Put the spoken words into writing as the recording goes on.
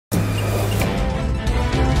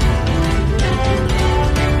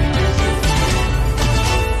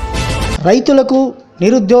రైతులకు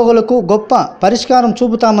నిరుద్యోగులకు గొప్ప పరిష్కారం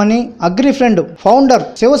చూపుతామని అగ్రిఫ్రెండ్ ఫౌండర్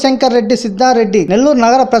శివశంకర్ రెడ్డి సిద్ధారెడ్డి నెల్లూరు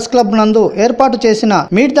నగర ప్రెస్ క్లబ్ నందు ఏర్పాటు చేసిన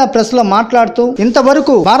మీట్ ద ప్రెస్ లో మాట్లాడుతూ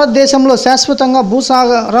ఇంతవరకు భారతదేశంలో శాశ్వతంగా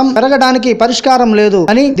భూసారం పెరగడానికి పరిష్కారం లేదు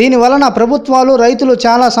అని, దీని వలన ప్రభుత్వాలు రైతులు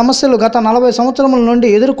చాలా సమస్యలు గత 40 సంవత్సరముల నుండి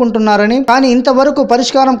ఎదుర్కొంటున్నారని, కానీ ఇంతవరకు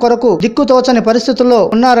పరిష్కారం కొరకు దిక్కుతోచని పరిస్థితుల్లో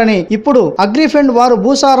ఉన్నారని, ఇప్పుడు అగ్రిఫ్రెండ్ వారు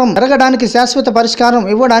భూసారం పెరగడానికి శాశ్వత పరిష్కారం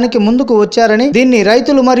ఇవ్వడానికి ముందుకు వచ్చారని, దీన్ని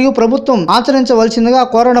రైతులు మరియు ప్రభుత్వం ఆచరించవలసింది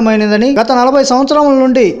కోరడమైనదని, గత 40 సంవత్సరముల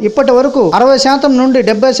నుండి ఇప్పటి వరకు 60% నుండి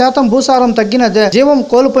 70% భూసారం తగ్గిన జీవం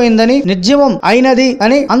కోల్పోయిందని, నిర్జీవం అయినది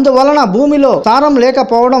అని, అందువలన భూమిలో సారం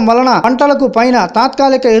లేకపోవడం వలన పంటలకు పైన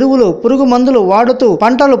తాత్కాలిక ఎరువులు పురుగు మందులు వాడుతూ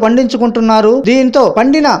పంటలు పండించుకుంటున్నారు. దీంతో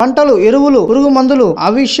పండిన పంటలు ఎరువులు పురుగు మందులు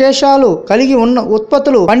అవిశేషాలు కలిగి ఉన్న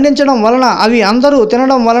ఉత్పత్తులు పండించడం వలన అవి అందరూ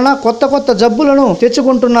తినడం వలన కొత్త జబ్బులను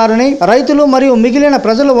తెచ్చుకుంటున్నారని, రైతులు మరియు మిగిలిన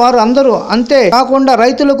ప్రజలు వారు అందరూ అంతే కాకుండా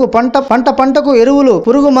రైతులకు పంటకు ఎరువులు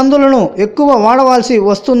పురుగు మందులను ఎక్కువ వాడవలసి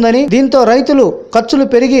వస్తుందని, దీంతో రైతులు ఖర్చులు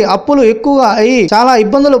పెరిగి అప్పులు ఎక్కువగా అయ్యి చాలా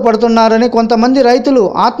ఇబ్బందులు పడుతున్నారని, కొంతమంది రైతులు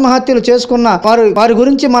ఆత్మహత్యలు చేసుకున్న వారి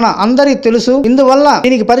గురించి మన అందరికీ తెలుసు. ఇందువల్ల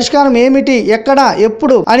దీనికి పరిష్కారం ఏమిటి, ఎక్కడ,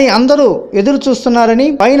 ఎప్పుడు అని అందరూ ఎదురు చూస్తున్నారని,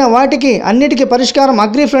 పైన వాటికి అన్నిటికీ పరిష్కారం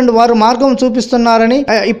అగ్రిఫ్రెండ్ వారు మార్గం చూపిస్తున్నారని,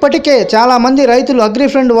 ఇప్పటికే చాలా మంది రైతులు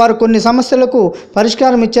అగ్రిఫ్రెండ్ వారు కొన్ని సమస్యలకు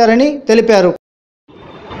పరిష్కారం ఇచ్చారని తెలిపారు.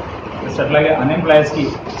 అట్లాగే అన్ఎంప్లాయర్స్కి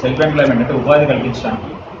సెల్ఫ్ ఎంప్లాయ్మెంట్ అంటే ఉపాధి కల్పించడానికి,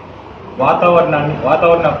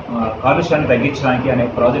 వాతావరణ కాలుష్యాన్ని తగ్గించడానికి అనే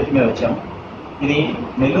ప్రాజెక్ట్ మీద వచ్చాము. ఇది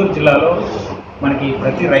నెల్లూరు జిల్లాలో మనకి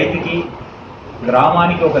ప్రతి రైతుకి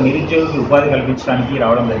గ్రామానికి ఒక నిరుద్యోగి ఉపాధి కల్పించడానికి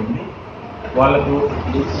రావడం జరిగింది. వాళ్లకు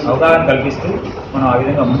అవగాహన కల్పిస్తూ మనం ఆ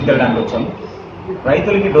విధంగా ముందుకెళ్ళడానికి వచ్చాము.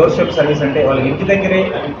 రైతులకి డోర్ స్టెప్ సర్వీస్ అంటే వాళ్ళకి ఇంటి దగ్గరే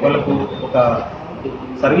వాళ్ళకు ఒక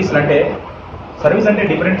సర్వీస్ అంటే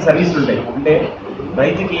డిఫరెంట్ సర్వీసులు ఉంటాయి. అంటే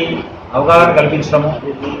రైతుకి అవగాహన కల్పించడము,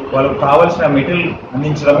 వాళ్ళకు కావాల్సిన మెటీరియల్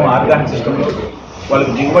అందించడము, ఆర్గానిక్ సిస్టంలో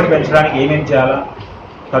వాళ్ళకి దిగుబడి పెంచడానికి ఏమేమి చేయాలా,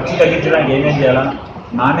 ఖర్చు తగ్గించడానికి ఏమేమి చేయాలా,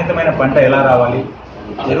 నాణ్యతమైన పంట ఎలా రావాలి,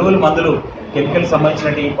 ఎరువులు మందులు కెమికల్స్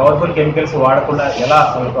సంబంధించినవి పవర్ఫుల్ కెమికల్స్ వాడకుండా ఎలా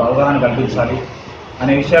వాళ్ళకు అవగాహన కల్పించాలి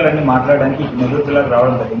అనే విషయాలన్నీ మాట్లాడడానికి నెల్లూరు జిల్లాకు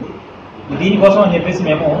రావడం జరిగింది. దీనికోసం అని చెప్పేసి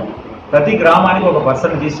మేము ప్రతి గ్రామానికి ఒక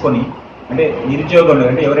పర్సన్ తీసుకొని, అంటే నిరుద్యోగంలో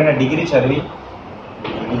అంటే ఎవరైనా డిగ్రీ చదివి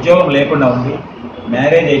ఉద్యోగం లేకుండా ఉండి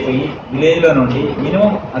మ్యారేజ్ అయిపోయి విలేజ్లో నుండి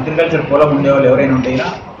మినిమం అగ్రికల్చర్ పొలం ఉండేవాళ్ళు ఎవరైనా ఉంటేనా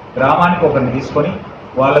గ్రామానికి ఒకరిని తీసుకొని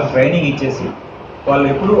వాళ్ళకి ట్రైనింగ్ ఇచ్చేసి వాళ్ళు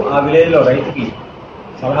ఎప్పుడు ఆ విలేజ్లో రైతుకి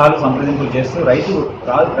సలహాలు సంప్రదింపులు చేస్తూ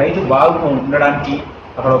రైతు బాగా ఉండడానికి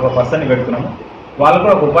అక్కడ ఒక పర్సన్ని పెడుతున్నాము. వాళ్ళకు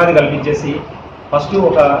కూడా ఒక ఉపాధి కల్పించేసి ఫస్ట్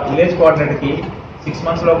ఒక విలేజ్ కోఆర్డినేటర్కి 6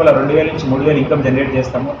 months లోపల 2,000 నుంచి 3,000 ఇన్కమ్ జనరేట్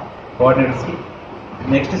చేస్తాము కోఆర్డినేటర్స్కి.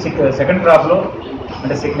 నెక్స్ట్ సెకండ్ క్రాప్లో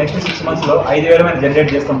అంటే నెక్స్ట్ 6 monthsలో 5,000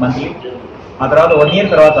 జనరేట్ చేస్తాం మంత్లీ. ఆ తర్వాత 1 year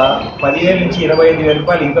తర్వాత 10,000 నుంచి 25,000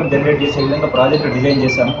 రూపాయలు ఇన్కమ్ జనరేట్ చేసే విధంగా ప్రాజెక్ట్ డిజైన్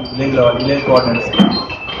చేశాము విలేజ్ కోఆర్డినేటర్స్కి.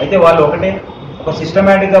 అయితే వాళ్ళు ఒక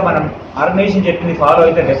సిస్టమేటిక్గా మనం ఆర్గనైజేషన్ చెప్పింది ఫాలో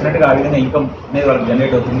అయితే డెఫినెట్గా ఆ విధంగా ఇన్కమ్ అనేది వాళ్ళకి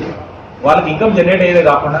జనరేట్ అవుతుంది. వాళ్ళకి ఇన్కమ్ జనరేట్ అయ్యేదే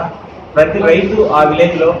కాకుండా ప్రతి రైతు ఆ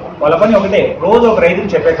విలేజ్లో వాళ్ళ పని ఒకటే, రోజు ఒక రైతుకు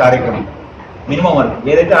చెప్పే కార్యక్రమం మినిమం వరకు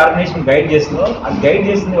ఏదైతే ఆర్గనైజేషన్ గైడ్ చేస్తుందో అది గైడ్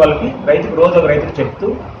చేస్తుంది వాళ్ళకి రోజు ఒక రైతుకు చెప్తూ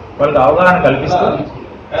వాళ్ళకి అవగాహన కల్పిస్తూ,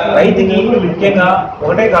 రైతుకి ముఖ్యంగా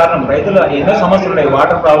ఒకటే కారణం, రైతులు ఎన్నో సమస్యలు ఉన్నాయి,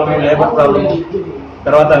 వాటర్ ప్రాబ్లమ్, లేబర్ ప్రాబ్లమ్,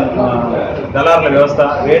 తర్వాత దళారుల వ్యవస్థ,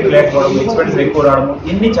 రేటు లేకపోవడం, ఎక్స్పెన్సెస్ ఎక్కువ రావడం,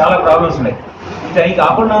 ఇన్ని చాలా ప్రాబ్లమ్స్ ఉన్నాయి. ఇవి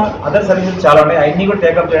కాకుండా అదర్ సర్వీసెస్ చాలా ఉన్నాయి, అవన్నీ కూడా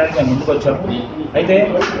టేకప్ చేయడానికి మేము ముందుకు వచ్చాము. అయితే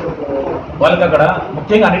వాళ్ళకి అక్కడ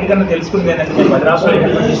ముఖ్యంగా అన్నిటికన్నా తెలుసుకుంది ఏంటంటే, 10 రాష్ట్రాల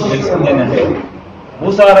ఇంప్లిమెంటేషన్ తెలుసుకుంది ఏంటంటే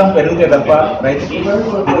భూసారం పెరిగితే తప్ప రైతుకి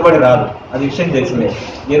దిగుబడి రాదు, అది విషయం తెలిసిందే.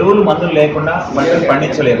 ఎరువులు మందులు లేకుండా పంటలు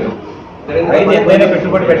పండించలేరు. రైతు ఎంతైనా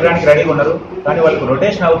పెట్టుబడి పెట్టడానికి రెడీగా ఉన్నారు, కానీ వాళ్ళకి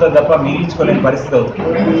రొటేషన్ అవుతుంది తప్ప మిగిలించుకోలేని పరిస్థితి అవుతుంది.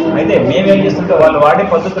 అయితే మేమేం చేస్తుంటే వాళ్ళు వాడే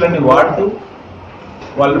పద్ధతులన్నీ వాడుతూ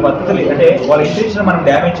వాళ్ళ పద్ధతులు అంటే వాళ్ళ ఇంటెన్షన్ మనం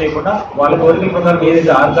డ్యామేజ్ చేయకుండా వాళ్ళ కోరికల ప్రకారం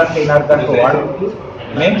ఏదైతే ఆర్గానిక్ ఇన్ఆర్గానిక్ వాడుకుంటూ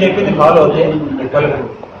మేము చెప్పింది ఫాలో అవుతే వాళ్ళకు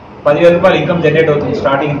 10,000 రూపాయలు ఇన్కమ్ జనరేట్ అవుతుంది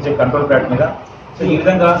స్టార్టింగ్ నుంచి కంట్రోల్ ప్లాట్ మీద. సో ఈ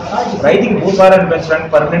విధంగా రైతుకి భూసారాన్ని పెంచడానికి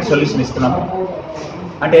పర్మనెంట్ సొల్యూషన్ ఇస్తున్నాము.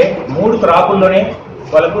 అంటే 3 క్రాపుల్లోనే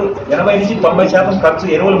వాళ్ళకు 80 నుంచి 90% ఖర్చు,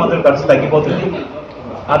 ఎరువుల మందుల ఖర్చు తగ్గిపోతుంది.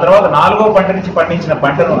 ఆ తర్వాత 4వ పంట నుంచి పండించిన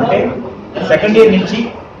పంటను అంటే సెకండ్ ఇయర్ నుంచి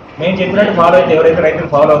మేము చెప్పినట్టు ఫాలో అయితే ఎవరైతే రైతులు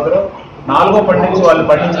ఫాలో అవుతారో 4వ పంట నుంచి వాళ్ళు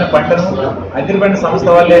పండించిన పంటను అగ్రిఫ్రెండ్ సంస్థ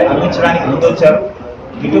వాళ్ళే అందించడానికి ముందొచ్చారు.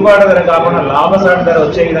 గిట్టుబాటు ధర కాకుండా లాభసాటి ధర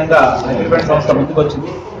వచ్చే విధంగా అగ్రిఫ్రెండ్ సంస్థ ముందుకు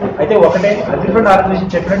వచ్చింది. అయితే ఒకటే అగ్రిఫ్రెండ్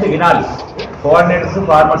ఆర్గనైజేషన్ చెప్పినట్టు వినాలి. కోఆర్డినేటర్స్,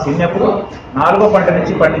 ఫార్మర్స్ ఇన్నప్పుడు 4వ పంట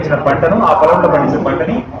నుంచి పండించిన పంటను ఆ పొలంలో పండించిన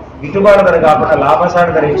పంటని గిట్టుబాటు ధర కాకుండా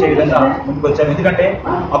లాభసాటి ధర ఇచ్చే విధంగా ముందుకు వచ్చాము. ఎందుకంటే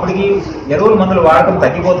అప్పటికి ఎరువుల మందులు వాడటం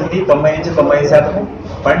తగ్గిపోతుంది 90 నుంచి 95%.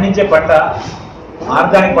 పండించే పంట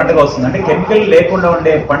ఆర్గానిక్ పంటగా వస్తుంది. అంటే కెమికల్ లేకుండా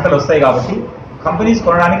ఉండే పంటలు వస్తాయి కాబట్టి కంపెనీస్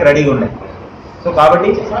కొనడానికి రెడీగా ఉన్నాయి. సో కాబట్టి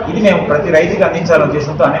ఇది మేము ప్రతి రైతుకి అందించాలని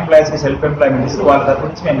ఉద్దేశంతో అన్ఎంప్లాయీస్కి సెల్ఫ్ ఎంప్లాయ్మెంట్ ఇస్తూ వాళ్ళ తరఫు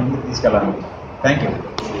నుంచి మేము ముందుకు తీసుకెళ్ళాలి. Thank you.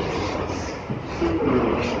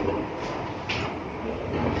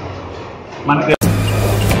 మనకి